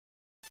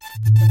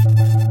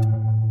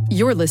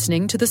You're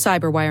listening to the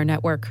Cyberwire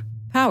Network,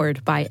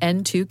 powered by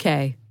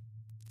N2K.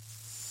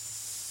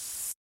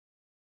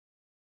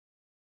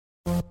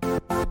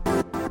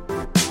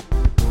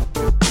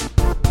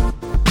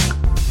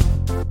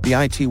 The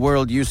IT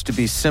world used to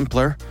be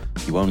simpler.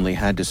 You only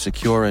had to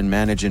secure and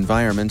manage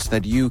environments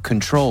that you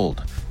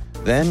controlled.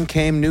 Then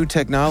came new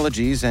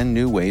technologies and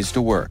new ways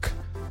to work.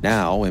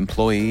 Now,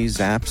 employees,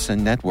 apps,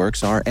 and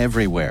networks are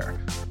everywhere.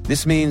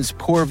 This means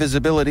poor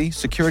visibility,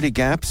 security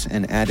gaps,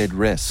 and added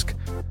risk.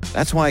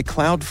 That's why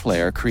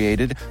Cloudflare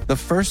created the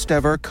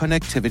first-ever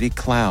connectivity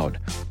cloud.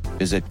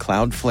 Visit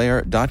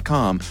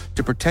cloudflare.com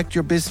to protect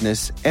your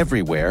business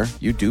everywhere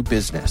you do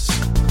business.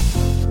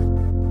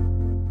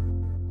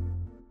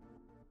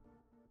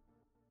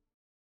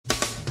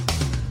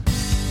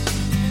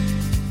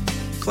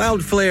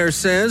 Cloudflare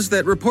says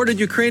that reported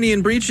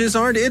Ukrainian breaches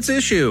aren't its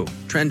issue.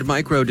 Trend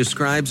Micro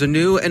describes a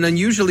new and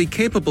unusually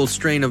capable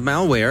strain of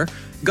malware.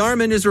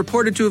 Garmin is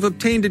reported to have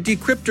obtained a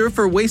decryptor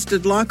for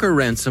Wasted Locker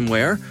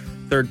ransomware.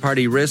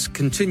 Third-party risk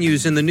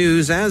continues in the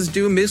news, as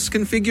do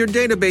misconfigured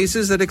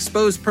databases that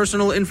expose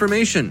personal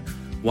information.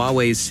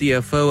 Huawei's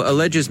CFO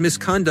alleges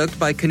misconduct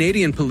by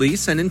Canadian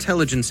police and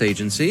intelligence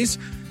agencies.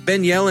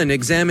 Ben Yellen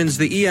examines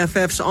the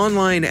EFF's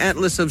online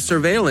atlas of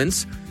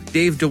surveillance.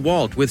 Dave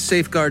DeWalt with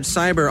Safeguard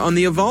Cyber on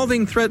the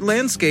evolving threat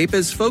landscape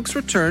as folks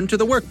return to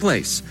the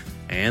workplace.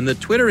 And the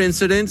Twitter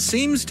incident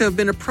seems to have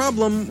been a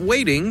problem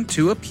waiting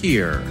to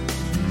appear.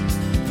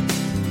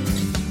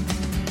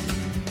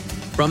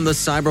 From the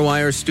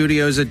Cyberwire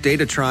studios at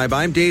Data Tribe,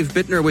 I'm Dave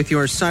Bittner with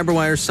your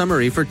Cyberwire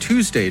summary for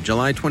Tuesday,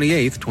 July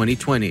 28th,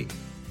 2020.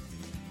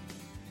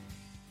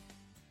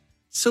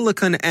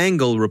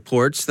 SiliconANGLE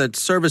reports that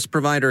service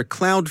provider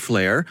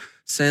Cloudflare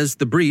says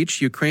the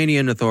breach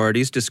Ukrainian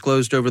authorities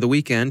disclosed over the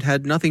weekend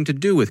had nothing to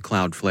do with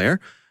Cloudflare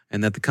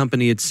and that the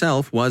company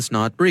itself was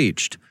not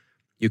breached.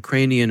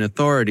 Ukrainian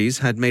authorities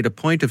had made a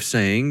point of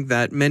saying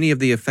that many of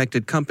the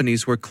affected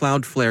companies were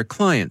Cloudflare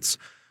clients.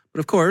 But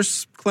of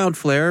course,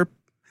 Cloudflare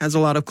has a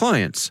lot of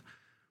clients.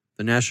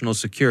 The National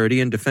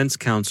Security and Defense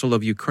Council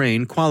of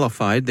Ukraine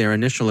qualified their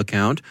initial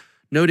account,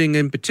 noting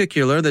in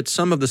particular that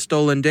some of the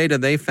stolen data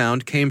they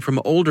found came from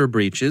older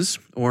breaches,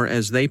 or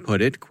as they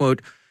put it,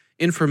 quote,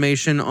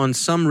 information on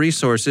some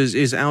resources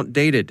is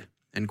outdated,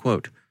 end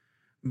quote.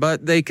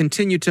 But they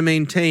continue to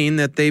maintain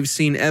that they've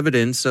seen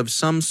evidence of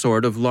some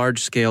sort of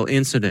large-scale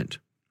incident.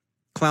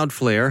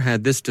 Cloudflare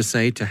had this to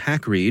say to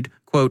HackRead,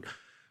 quote,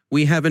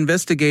 we have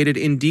investigated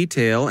in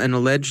detail an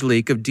alleged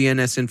leak of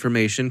DNS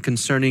information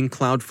concerning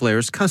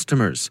Cloudflare's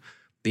customers.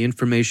 The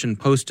information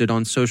posted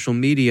on social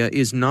media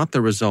is not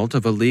the result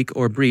of a leak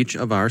or breach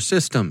of our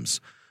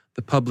systems.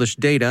 The published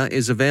data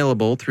is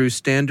available through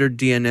standard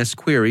DNS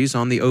queries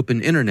on the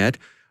open internet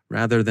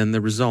rather than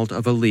the result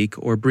of a leak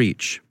or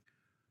breach.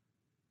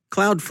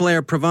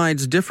 Cloudflare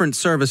provides different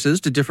services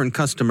to different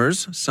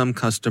customers. Some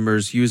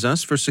customers use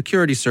us for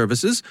security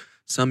services.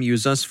 Some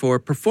use us for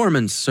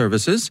performance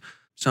services.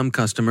 Some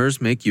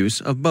customers make use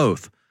of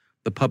both.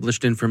 The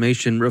published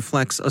information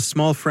reflects a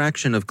small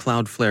fraction of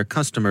Cloudflare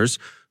customers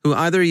who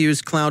either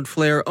use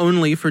Cloudflare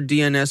only for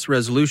DNS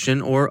resolution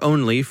or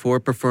only for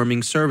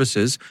performing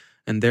services,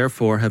 and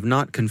therefore have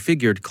not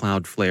configured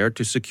Cloudflare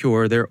to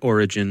secure their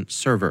origin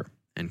server,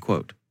 end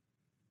quote.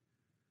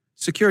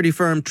 Security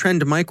firm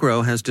Trend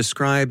Micro has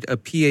described a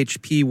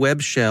PHP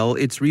web shell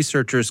its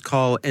researchers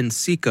call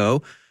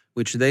NCICO,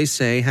 which they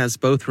say has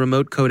both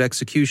remote code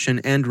execution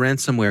and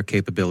ransomware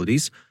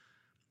capabilities.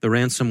 The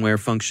ransomware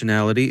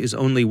functionality is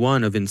only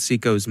one of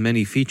NCICO's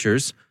many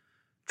features.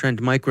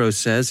 Trend Micro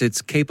says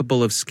it's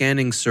capable of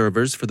scanning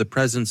servers for the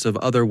presence of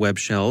other web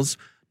shells,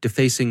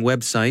 defacing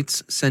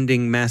websites,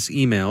 sending mass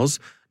emails,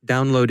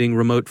 downloading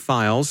remote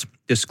files,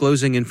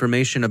 disclosing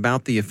information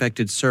about the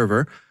affected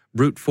server,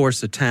 brute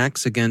force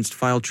attacks against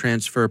file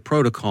transfer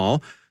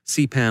protocol,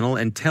 cPanel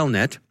and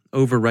Telnet,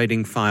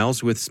 overwriting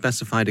files with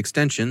specified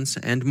extensions,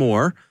 and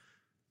more,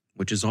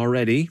 which is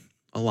already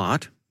a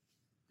lot.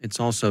 It's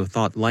also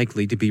thought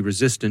likely to be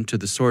resistant to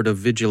the sort of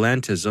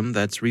vigilantism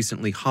that's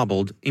recently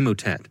hobbled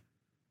Emotet.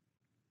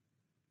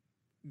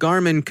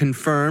 Garmin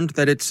confirmed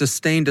that it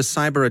sustained a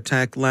cyber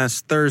attack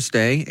last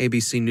Thursday,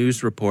 ABC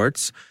News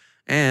reports,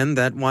 and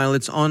that while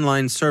its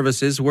online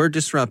services were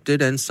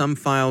disrupted and some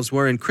files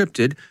were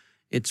encrypted,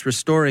 it's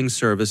restoring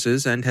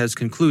services and has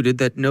concluded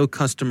that no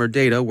customer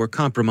data were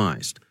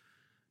compromised.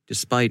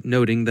 Despite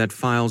noting that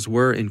files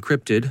were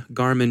encrypted,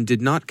 Garmin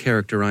did not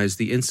characterize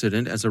the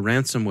incident as a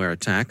ransomware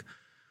attack.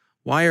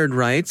 Wired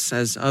writes,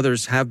 as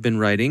others have been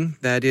writing,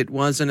 that it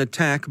was an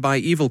attack by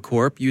Evil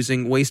Corp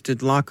using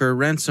Wasted Locker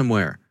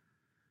ransomware.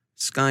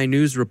 Sky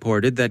News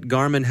reported that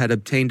Garmin had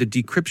obtained a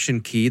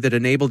decryption key that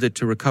enabled it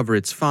to recover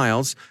its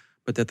files,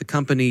 but that the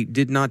company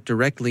did not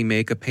directly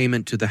make a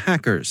payment to the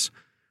hackers.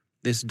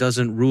 This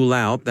doesn't rule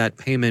out that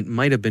payment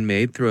might have been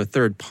made through a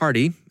third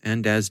party,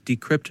 and as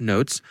Decrypt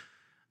notes,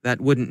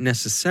 that wouldn't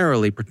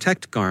necessarily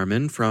protect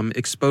Garmin from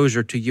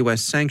exposure to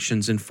U.S.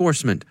 sanctions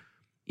enforcement.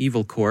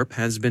 Evil Corp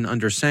has been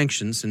under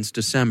sanctions since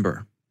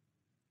December.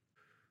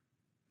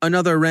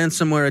 Another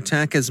ransomware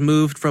attack has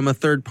moved from a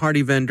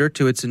third-party vendor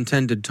to its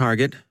intended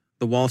target.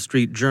 The Wall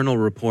Street Journal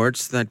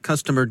reports that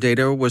customer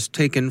data was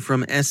taken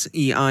from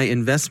SEI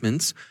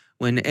Investments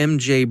when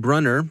MJ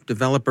Brunner,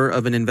 developer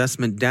of an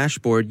investment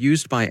dashboard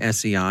used by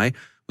SEI,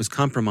 was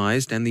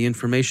compromised and the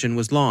information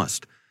was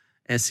lost.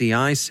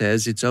 SEI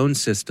says its own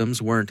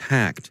systems weren't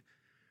hacked.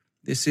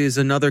 This is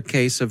another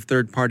case of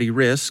third-party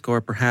risk, or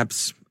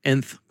perhaps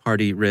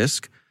nth-party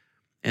risk.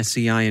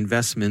 SEI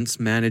Investments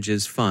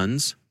manages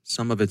funds.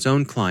 Some of its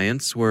own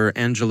clients were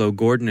Angelo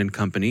Gordon and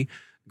Company,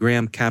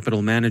 Graham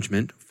Capital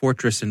Management,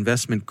 Fortress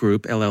Investment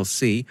Group,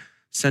 LLC,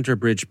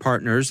 Centerbridge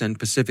Partners, and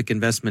Pacific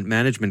Investment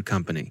Management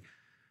Company.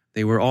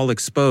 They were all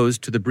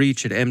exposed to the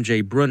breach at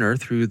MJ Brunner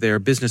through their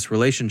business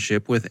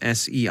relationship with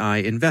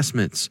SEI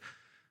Investments.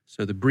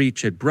 So the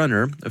breach at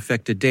Brunner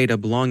affected data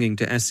belonging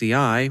to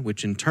SEI,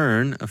 which in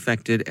turn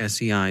affected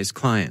SEI's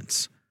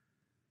clients.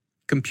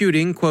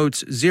 Computing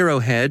quotes Zero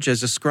Hedge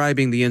as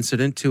ascribing the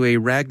incident to a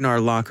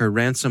Ragnar Locker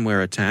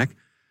ransomware attack.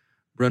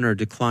 Brunner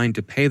declined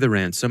to pay the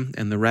ransom,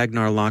 and the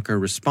Ragnar Locker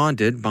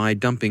responded by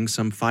dumping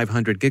some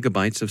 500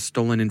 gigabytes of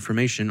stolen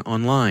information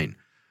online.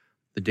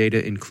 The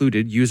data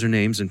included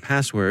usernames and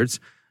passwords,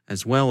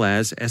 as well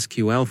as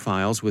SQL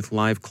files with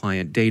live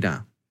client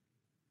data.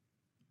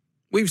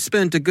 We've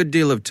spent a good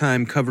deal of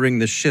time covering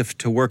the shift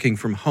to working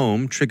from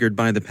home triggered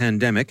by the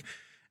pandemic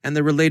and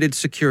the related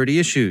security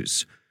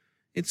issues.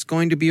 It's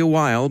going to be a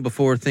while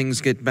before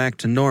things get back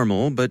to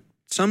normal, but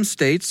some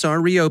states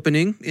are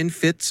reopening in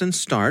fits and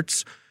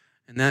starts,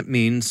 and that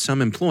means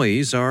some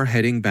employees are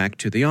heading back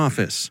to the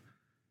office.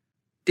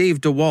 Dave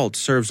DeWalt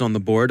serves on the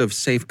board of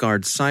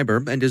Safeguard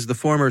Cyber and is the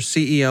former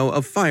CEO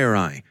of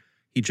FireEye.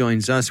 He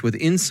joins us with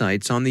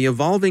insights on the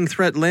evolving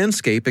threat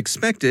landscape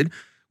expected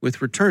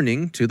with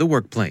returning to the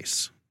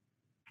workplace.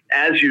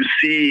 As you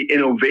see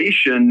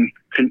innovation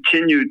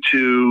continue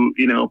to,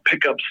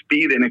 pick up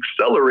speed and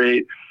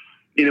accelerate,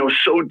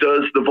 so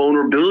does the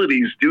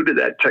vulnerabilities due to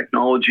that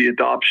technology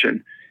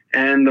adoption.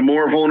 And the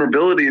more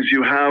vulnerabilities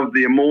you have,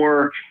 the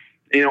more,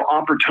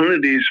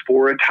 opportunities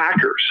for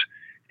attackers.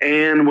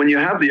 And when you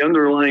have the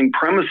underlying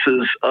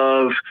premises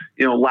of,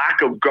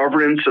 lack of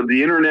governance of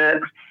the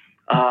internet,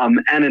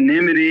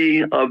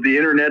 anonymity of the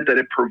internet that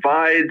it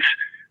provides,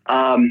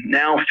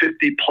 now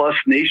 50 plus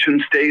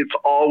nation states,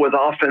 all with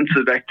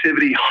offensive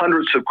activity,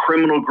 hundreds of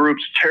criminal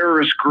groups,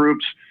 terrorist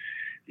groups,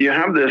 you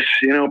have this,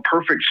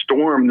 perfect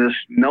storm, this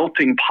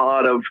melting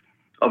pot of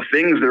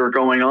things that are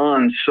going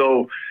on.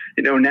 So,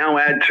 now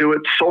add to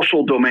it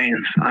social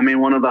domains. I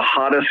mean, one of the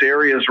hottest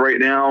areas right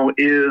now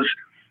is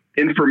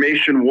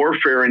information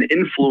warfare and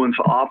influence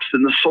ops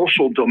in the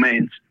social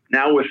domains.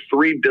 Now with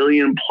 3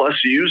 billion plus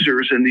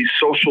users in these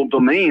social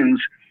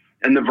domains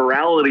and the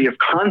virality of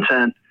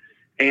content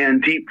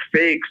and deep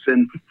fakes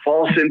and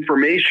false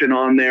information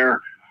on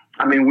there,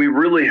 I mean, we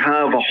really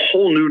have a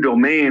whole new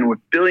domain with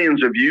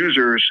billions of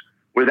users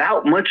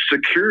without much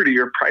security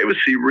or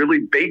privacy really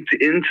baked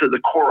into the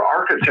core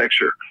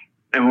architecture.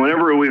 And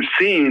whenever we've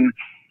seen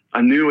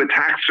a new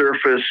attack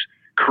surface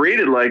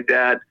created like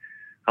that,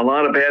 a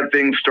lot of bad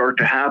things start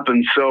to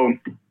happen. So,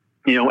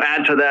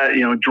 add to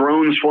that,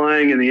 drones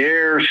flying in the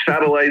air,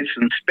 satellites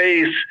in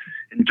space,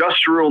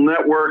 industrial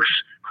networks,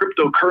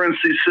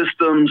 cryptocurrency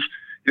systems.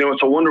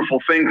 It's a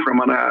wonderful thing from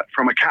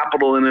a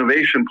capital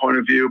innovation point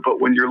of view,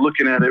 but when you're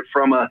looking at it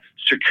from a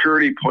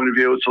security point of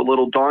view, it's a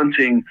little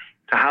daunting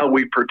to how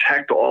we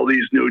protect all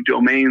these new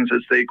domains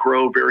as they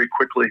grow very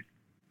quickly.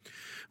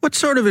 What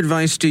sort of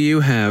advice do you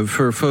have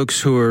for folks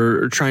who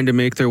are trying to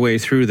make their way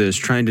through this,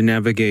 trying to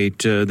navigate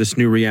this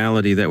new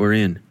reality that we're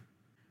in?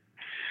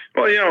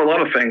 Well, a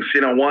lot of things.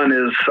 One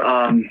is,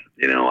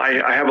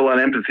 I have a lot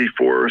of empathy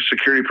for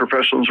security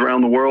professionals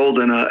around the world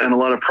and a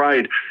lot of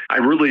pride. I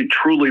really,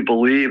 truly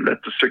believe that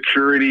the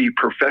security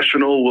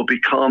professional will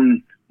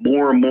become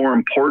more and more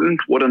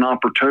important. What an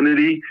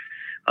opportunity.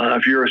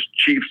 If you're a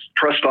chief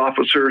trust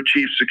officer,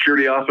 chief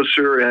security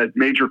officer at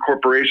major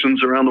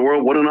corporations around the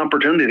world, what an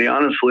opportunity,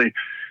 honestly.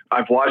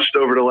 I've watched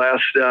over the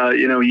last,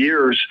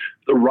 years,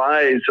 the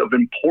rise of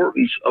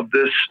importance of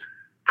this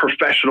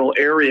professional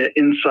area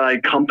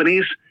inside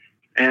companies.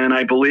 And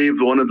I believe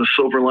one of the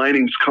silver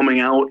linings coming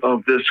out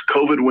of this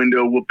COVID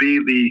window will be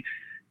the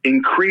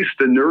increased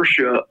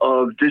inertia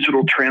of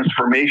digital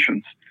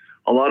transformations.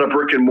 A lot of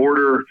brick and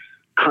mortar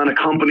kind of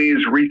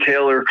companies,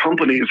 retailer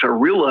companies are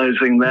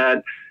realizing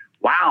that,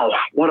 wow,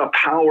 what a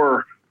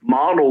power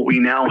model we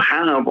now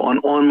have on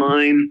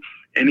online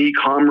and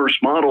e-commerce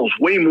models,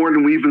 way more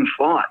than we even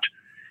thought.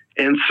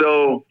 And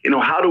so,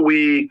 how do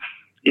we,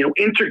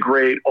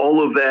 integrate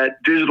all of that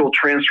digital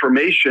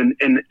transformation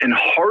and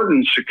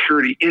harden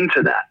security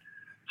into that?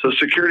 So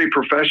security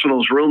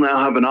professionals will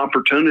now have an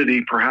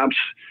opportunity, perhaps,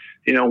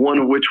 one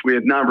of which we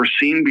had never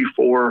seen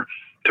before,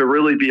 to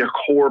really be a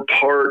core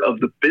part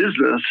of the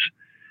business,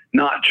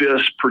 not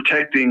just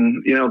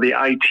protecting, the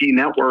IT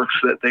networks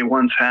that they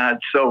once had.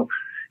 So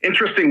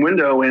interesting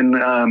window. And,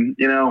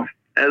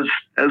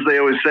 as they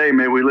always say,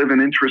 may we live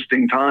in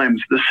interesting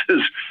times. This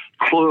is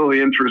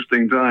clearly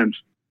interesting times.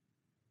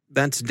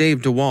 That's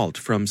Dave DeWalt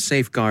from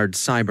Safeguard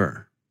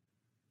Cyber.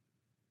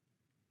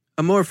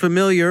 A more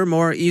familiar,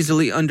 more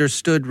easily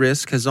understood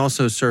risk has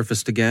also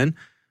surfaced again.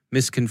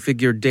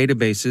 Misconfigured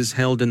databases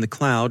held in the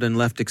cloud and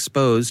left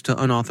exposed to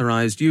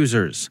unauthorized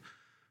users.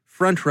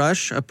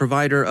 FrontRush, a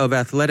provider of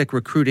athletic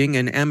recruiting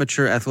and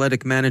amateur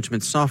athletic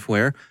management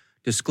software,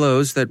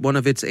 disclosed that one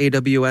of its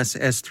AWS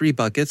S3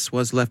 buckets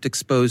was left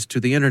exposed to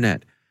the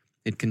Internet.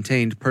 It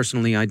contained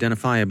personally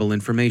identifiable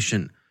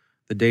information.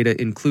 The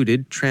data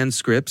included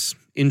transcripts,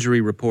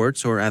 injury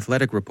reports, or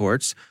athletic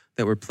reports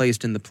that were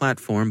placed in the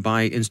platform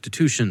by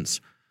institutions.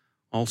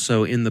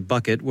 Also in the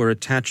bucket were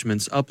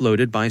attachments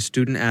uploaded by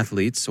student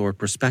athletes or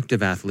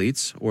prospective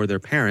athletes or their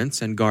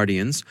parents and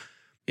guardians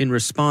in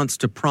response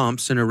to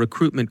prompts in a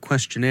recruitment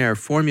questionnaire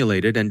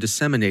formulated and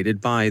disseminated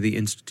by the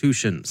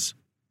institutions.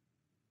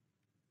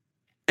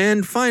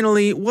 And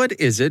finally, what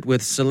is it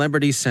with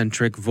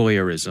celebrity-centric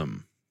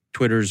voyeurism?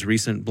 Twitter's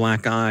recent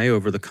black eye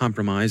over the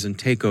compromise and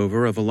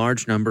takeover of a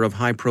large number of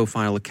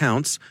high-profile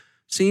accounts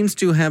seems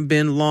to have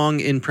been long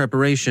in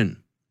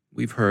preparation.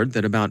 We've heard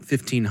that about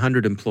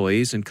 1,500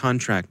 employees and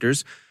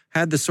contractors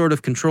had the sort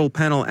of control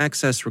panel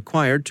access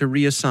required to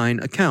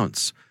reassign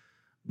accounts.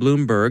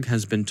 Bloomberg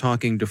has been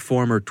talking to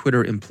former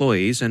Twitter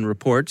employees and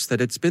reports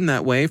that it's been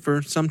that way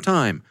for some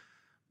time.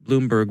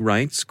 Bloomberg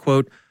writes,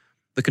 quote,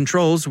 "The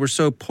controls were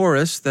so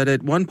porous that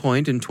at one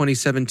point in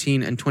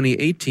 2017 and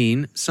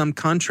 2018, some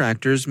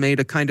contractors made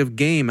a kind of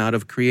game out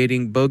of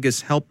creating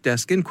bogus help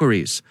desk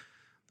inquiries.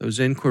 Those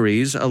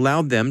inquiries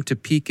allowed them to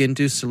peek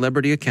into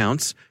celebrity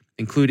accounts,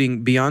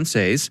 including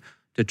Beyoncé's,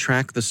 to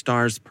track the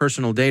star's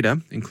personal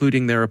data,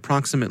 including their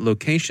approximate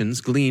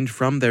locations gleaned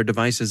from their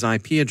devices'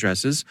 IP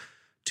addresses,"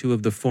 two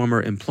of the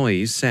former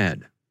employees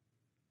said.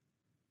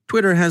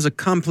 Twitter has a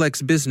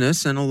complex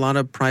business and a lot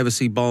of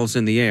privacy balls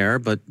in the air,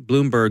 but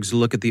Bloomberg's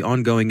look at the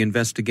ongoing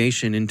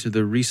investigation into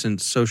the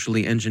recent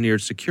socially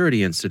engineered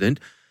security incident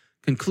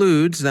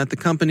concludes that the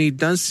company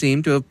does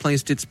seem to have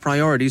placed its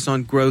priorities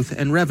on growth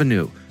and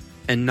revenue,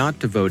 and not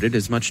devoted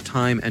as much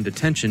time and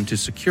attention to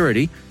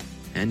security,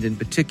 and in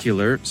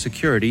particular,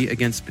 security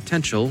against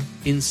potential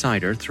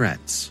insider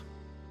threats.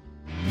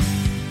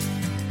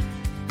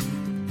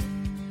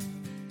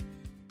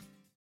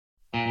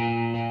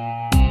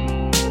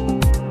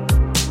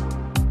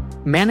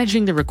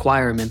 Managing the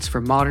requirements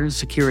for modern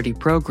security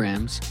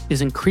programs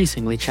is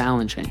increasingly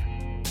challenging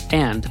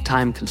and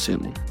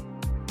time-consuming.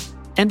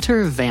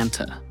 Enter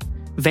Vanta.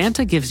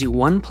 Vanta gives you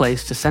one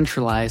place to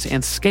centralize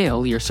and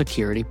scale your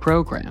security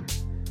program.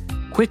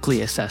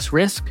 Quickly assess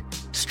risk,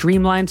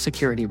 streamline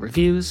security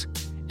reviews,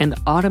 and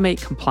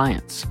automate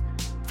compliance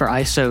for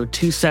ISO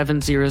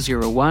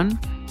 27001,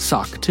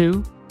 SOC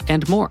 2,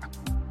 and more.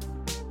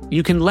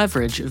 You can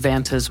leverage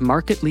Vanta's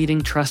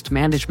market-leading trust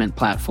management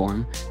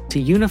platform to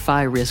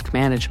unify risk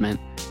management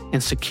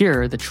and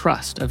secure the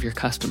trust of your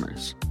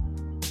customers.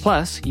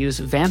 Plus, use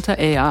Vanta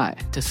AI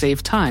to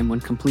save time when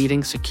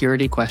completing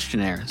security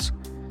questionnaires.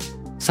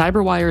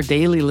 CyberWire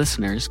Daily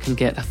listeners can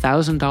get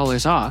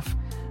 $1,000 off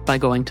by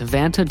going to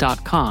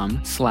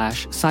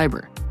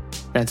vanta.com/cyber.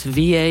 That's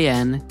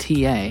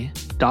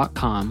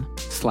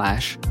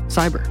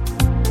VANTA.com/cyber.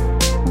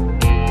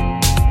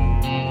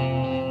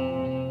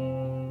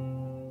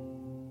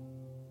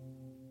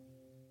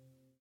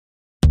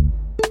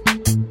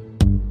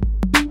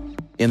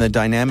 In the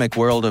dynamic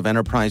world of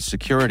enterprise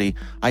security,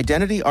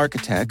 identity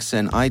architects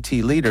and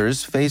IT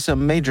leaders face a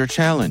major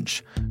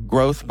challenge.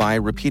 Growth by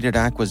repeated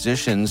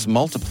acquisitions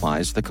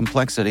multiplies the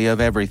complexity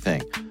of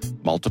everything.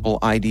 Multiple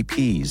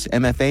IDPs,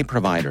 MFA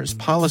providers,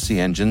 policy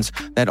engines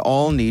that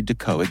all need to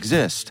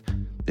coexist.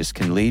 This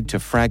can lead to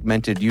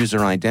fragmented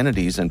user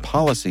identities and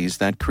policies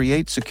that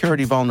create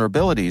security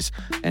vulnerabilities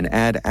and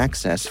add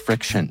access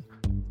friction.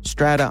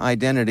 Strata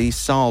Identity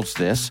solves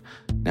this.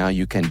 Now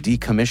you can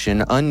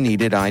decommission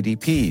unneeded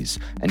IDPs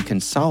and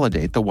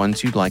consolidate the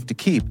ones you'd like to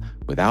keep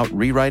without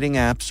rewriting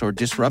apps or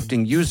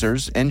disrupting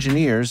users,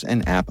 engineers,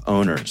 and app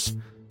owners.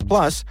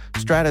 Plus,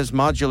 Strata's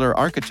modular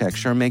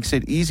architecture makes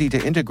it easy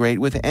to integrate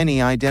with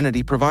any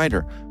identity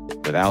provider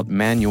without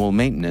manual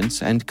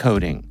maintenance and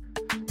coding.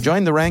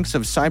 Join the ranks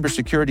of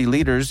cybersecurity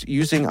leaders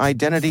using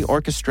identity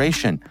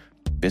orchestration.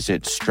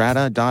 Visit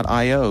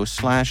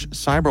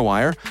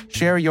strata.io/cyberwire,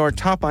 share your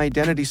top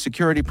identity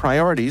security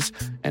priorities,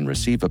 and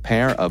receive a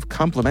pair of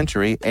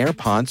complimentary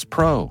AirPods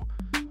Pro.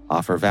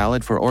 Offer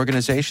valid for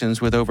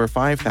organizations with over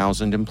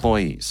 5,000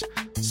 employees.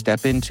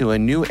 Step into a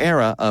new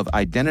era of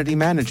identity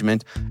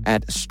management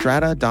at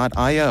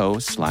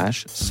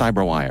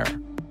strata.io/cyberwire.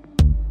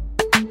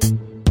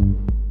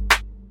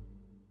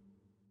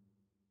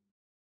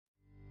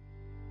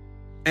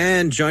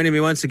 And joining me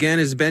once again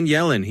is Ben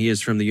Yelin. He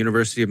is from the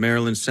University of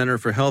Maryland Center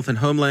for Health and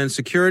Homeland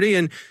Security.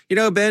 And, you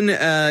know, Ben,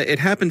 it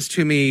happens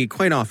to me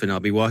quite often.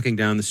 I'll be walking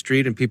down the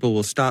street and people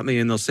will stop me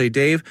and they'll say,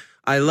 "Dave,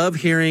 I love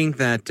hearing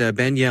that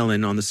Ben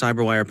Yelin on the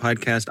CyberWire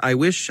podcast. I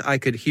wish I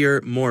could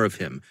hear more of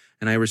him."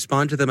 And I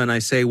respond to them and I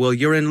say, "Well,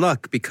 you're in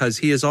luck because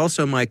he is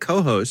also my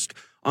co-host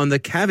on the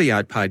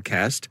Caveat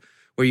podcast,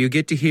 where you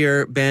get to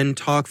hear Ben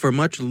talk for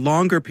much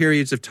longer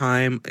periods of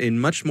time in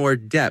much more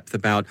depth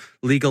about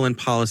legal and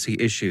policy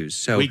issues.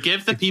 So we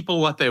give the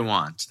people what they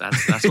want.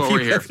 That's what we're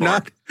here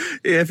for.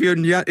 If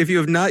you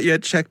have not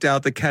yet checked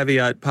out the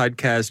Caveat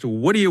podcast,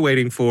 what are you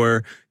waiting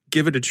for?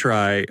 Give it a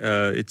try.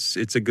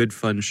 It's a good,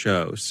 fun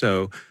show.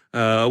 So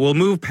we'll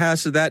move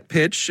past that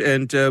pitch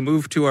and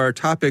move to our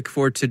topic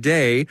for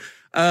today.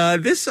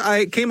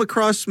 I came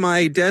across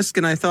my desk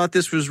and I thought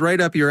this was right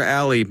up your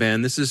alley,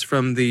 Ben. This is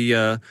from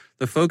the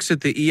folks at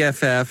the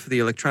EFF, the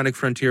Electronic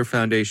Frontier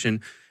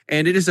Foundation,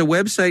 and it is a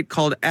website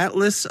called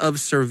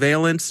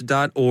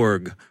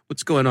atlasofsurveillance.org.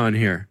 What's going on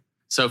here?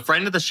 So,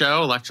 friend of the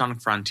show,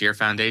 Electronic Frontier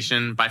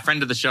Foundation. By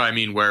friend of the show, I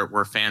mean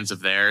we're fans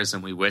of theirs,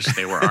 and we wish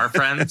they were our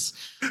friends.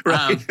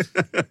 Right.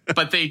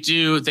 But they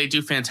do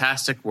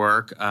fantastic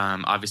work.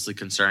 Obviously,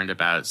 concerned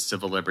about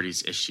civil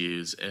liberties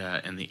issues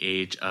in the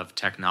age of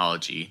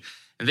technology,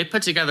 and they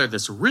put together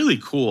this really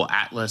cool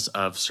atlas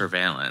of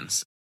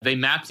surveillance. They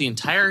map the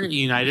entire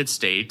United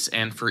States,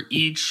 and for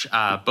each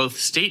both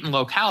state and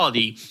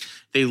locality,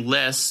 they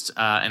list,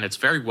 and it's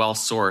very well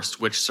sourced,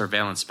 which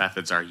surveillance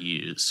methods are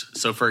used.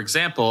 So, for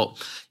example,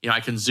 I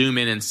can zoom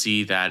in and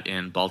see that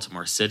in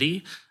Baltimore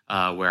City,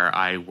 where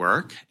I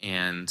work,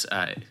 and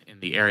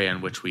in the area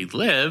in which we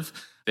live,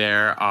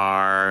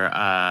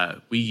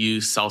 we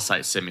use cell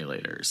site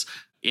simulators.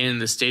 In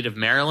the state of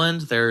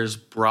Maryland, there's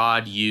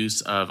broad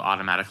use of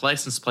automatic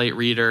license plate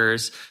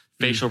readers,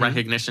 facial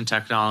recognition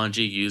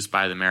technology used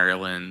by the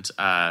Maryland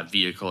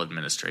Vehicle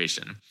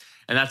Administration.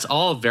 And that's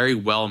all very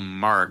well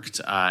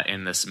marked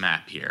in this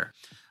map here.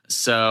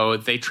 So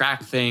they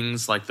track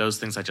things like those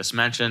things I just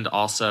mentioned.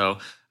 Also,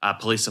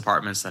 police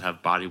departments that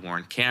have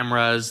body-worn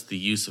cameras, the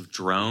use of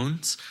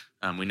drones.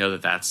 We know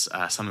that that's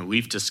something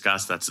we've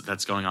discussed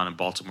that's going on in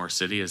Baltimore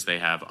City as they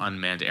have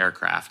unmanned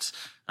aircraft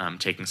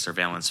taking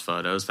surveillance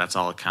photos. That's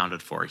all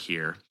accounted for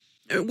here.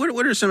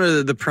 What are some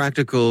of the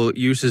practical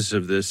uses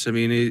of this? I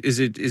mean, is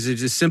it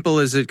as simple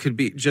as it could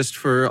be just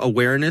for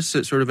awareness,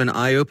 it's sort of an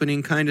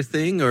eye-opening kind of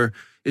thing, or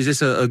is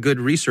this a good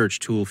research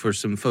tool for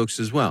some folks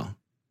as well?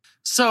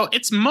 So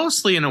it's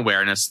mostly an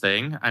awareness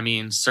thing. I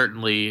mean,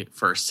 certainly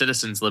for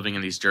citizens living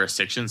in these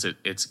jurisdictions,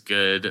 it's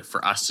good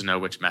for us to know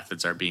which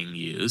methods are being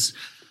used.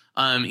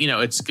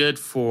 It's good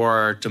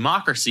for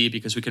democracy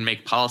because we can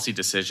make policy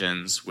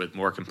decisions with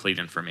more complete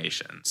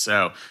information.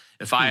 So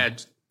if I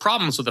had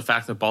problems with the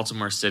fact that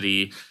Baltimore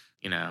City,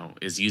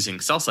 is using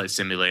cell site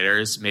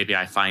simulators, maybe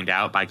I find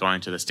out by going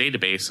to this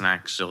database and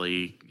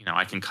actually,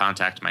 I can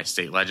contact my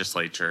state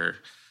legislature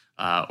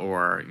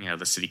or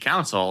the city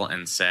council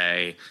and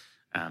say,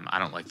 I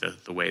don't like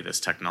the way this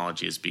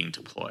technology is being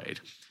deployed.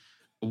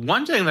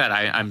 One thing that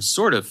I'm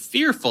sort of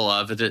fearful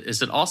of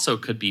is it also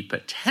could be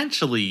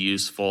potentially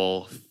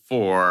useful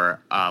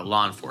for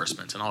law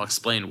enforcement, and I'll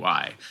explain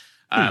why.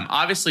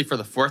 Obviously, for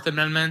the Fourth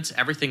Amendment,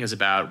 everything is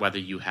about whether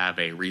you have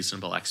a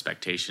reasonable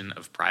expectation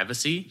of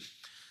privacy.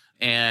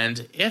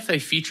 And if a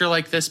feature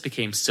like this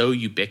became so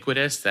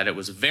ubiquitous that it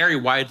was very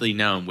widely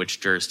known which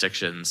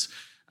jurisdictions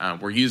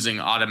were using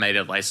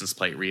automated license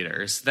plate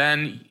readers,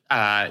 then,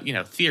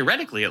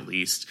 theoretically at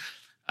least,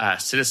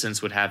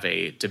 citizens would have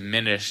a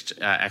diminished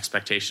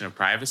expectation of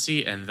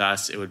privacy, and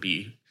thus it would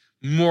be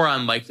more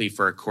unlikely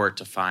for a court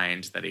to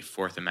find that a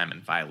Fourth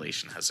Amendment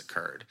violation has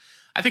occurred.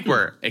 I think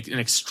we're an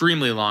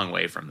extremely long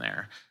way from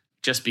there,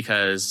 just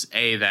because,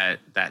 A,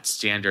 that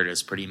standard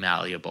is pretty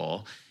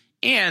malleable,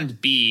 and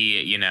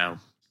B,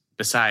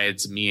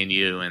 besides me and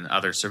you and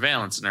other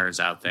surveillance nerds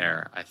out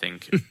there, I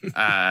think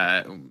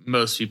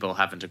most people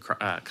haven't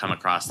come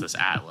across this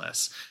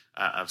atlas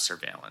of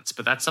surveillance.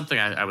 But that's something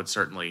I would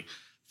certainly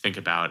think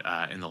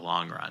about in the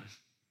long run.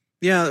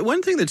 Yeah,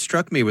 one thing that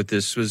struck me with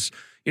this was,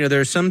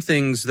 there are some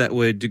things that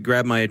would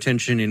grab my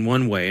attention in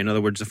one way. In other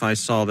words, if I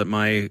saw that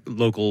my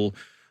local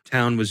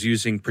town was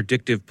using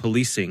predictive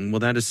policing, well,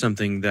 that is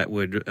something that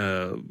would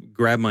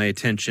grab my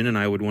attention, and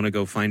I would want to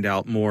go find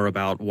out more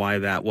about why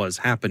that was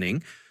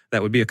happening.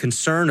 That would be a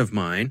concern of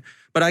mine.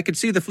 But I could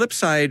see the flip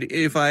side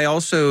if I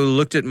also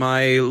looked at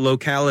my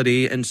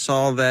locality and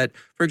saw that,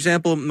 for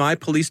example, my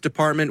police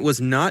department was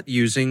not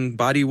using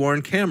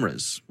body-worn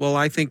cameras. Well,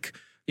 I think,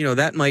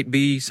 that might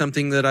be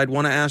something that I'd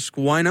want to ask,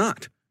 why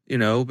not?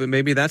 But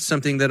maybe that's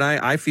something that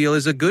I feel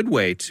is a good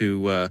way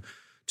to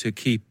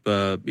keep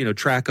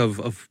track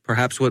of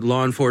perhaps what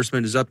law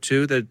enforcement is up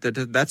to.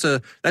 That's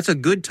a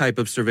good type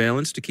of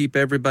surveillance to keep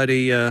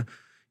everybody a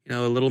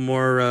little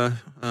more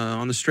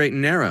on the straight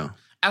and narrow.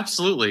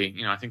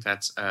 Absolutely. I think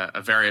that's a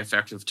very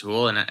effective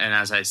tool. And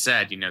as I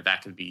said,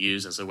 that can be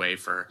used as a way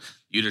for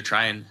you to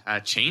try and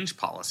change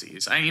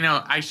policies.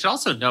 I should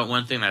also note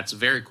one thing that's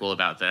very cool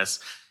about this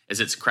is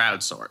it's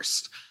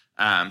crowdsourced.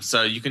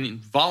 So you can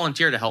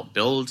volunteer to help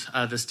build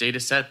this data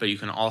set, but you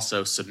can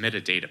also submit a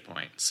data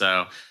point.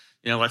 So,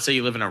 let's say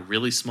you live in a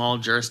really small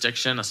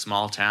jurisdiction, a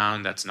small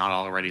town that's not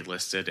already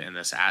listed in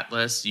this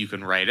atlas. You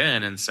can write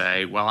in and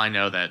say, well, I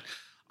know that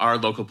our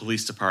local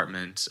police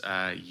department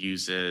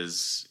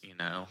uses,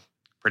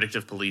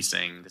 predictive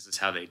policing. This is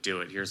how they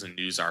do it. Here's a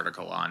news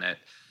article on it.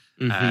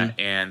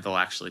 And they'll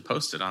actually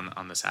post it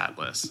on this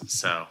atlas.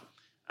 So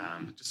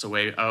Just a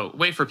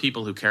way for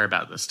people who care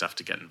about this stuff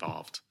to get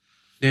involved.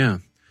 Yeah.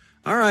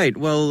 All right.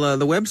 Well,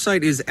 the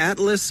website is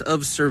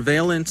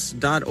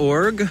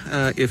atlasofsurveillance.org.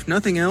 If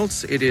nothing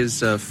else, it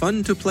is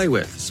fun to play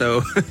with.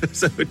 So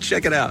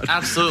check it out.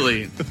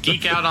 Absolutely.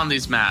 Geek out on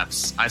these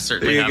maps. I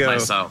certainly have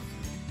myself.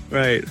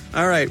 Right.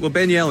 All right. Well,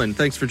 Ben Yelin,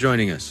 thanks for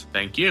joining us.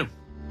 Thank you.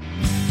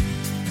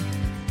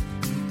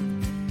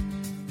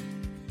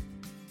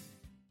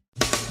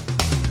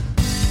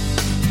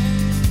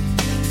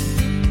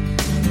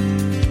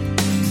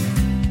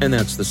 And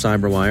that's the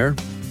Cyberwire.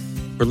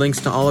 For links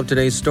to all of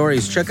today's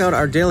stories, check out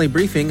our daily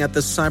briefing at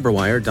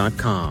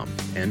thecyberwire.com.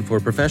 And for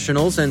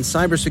professionals and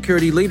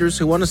cybersecurity leaders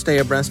who want to stay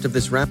abreast of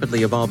this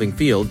rapidly evolving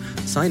field,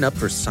 sign up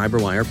for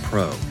CyberWire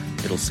Pro.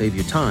 It'll save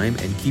you time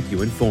and keep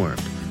you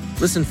informed.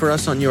 Listen for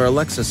us on your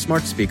Alexa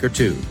smart speaker,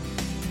 too.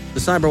 The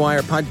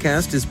Cyberwire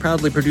podcast is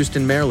proudly produced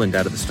in Maryland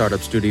out of the startup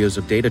studios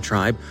of Data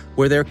Tribe,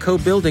 where they're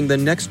co-building the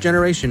next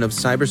generation of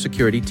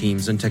cybersecurity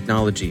teams and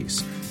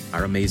technologies.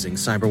 Our amazing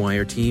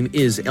Cyberwire team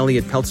is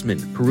Elliot Peltzman,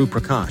 Puru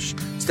Prakash,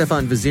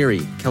 Stefan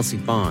Vaziri, Kelsey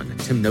Bond,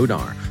 Tim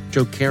Nodar,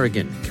 Joe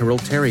Kerrigan, Carol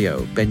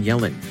Terrio, Ben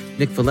Yelin,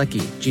 Nick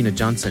Valecki, Gina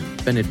Johnson,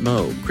 Bennett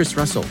Moe, Chris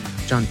Russell,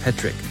 John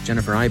Petrick,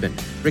 Jennifer Iben,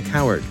 Rick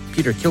Howard,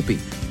 Peter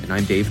Kilpie, and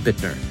I'm Dave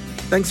Bittner.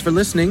 Thanks for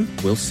listening.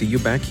 We'll see you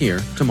back here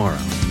tomorrow.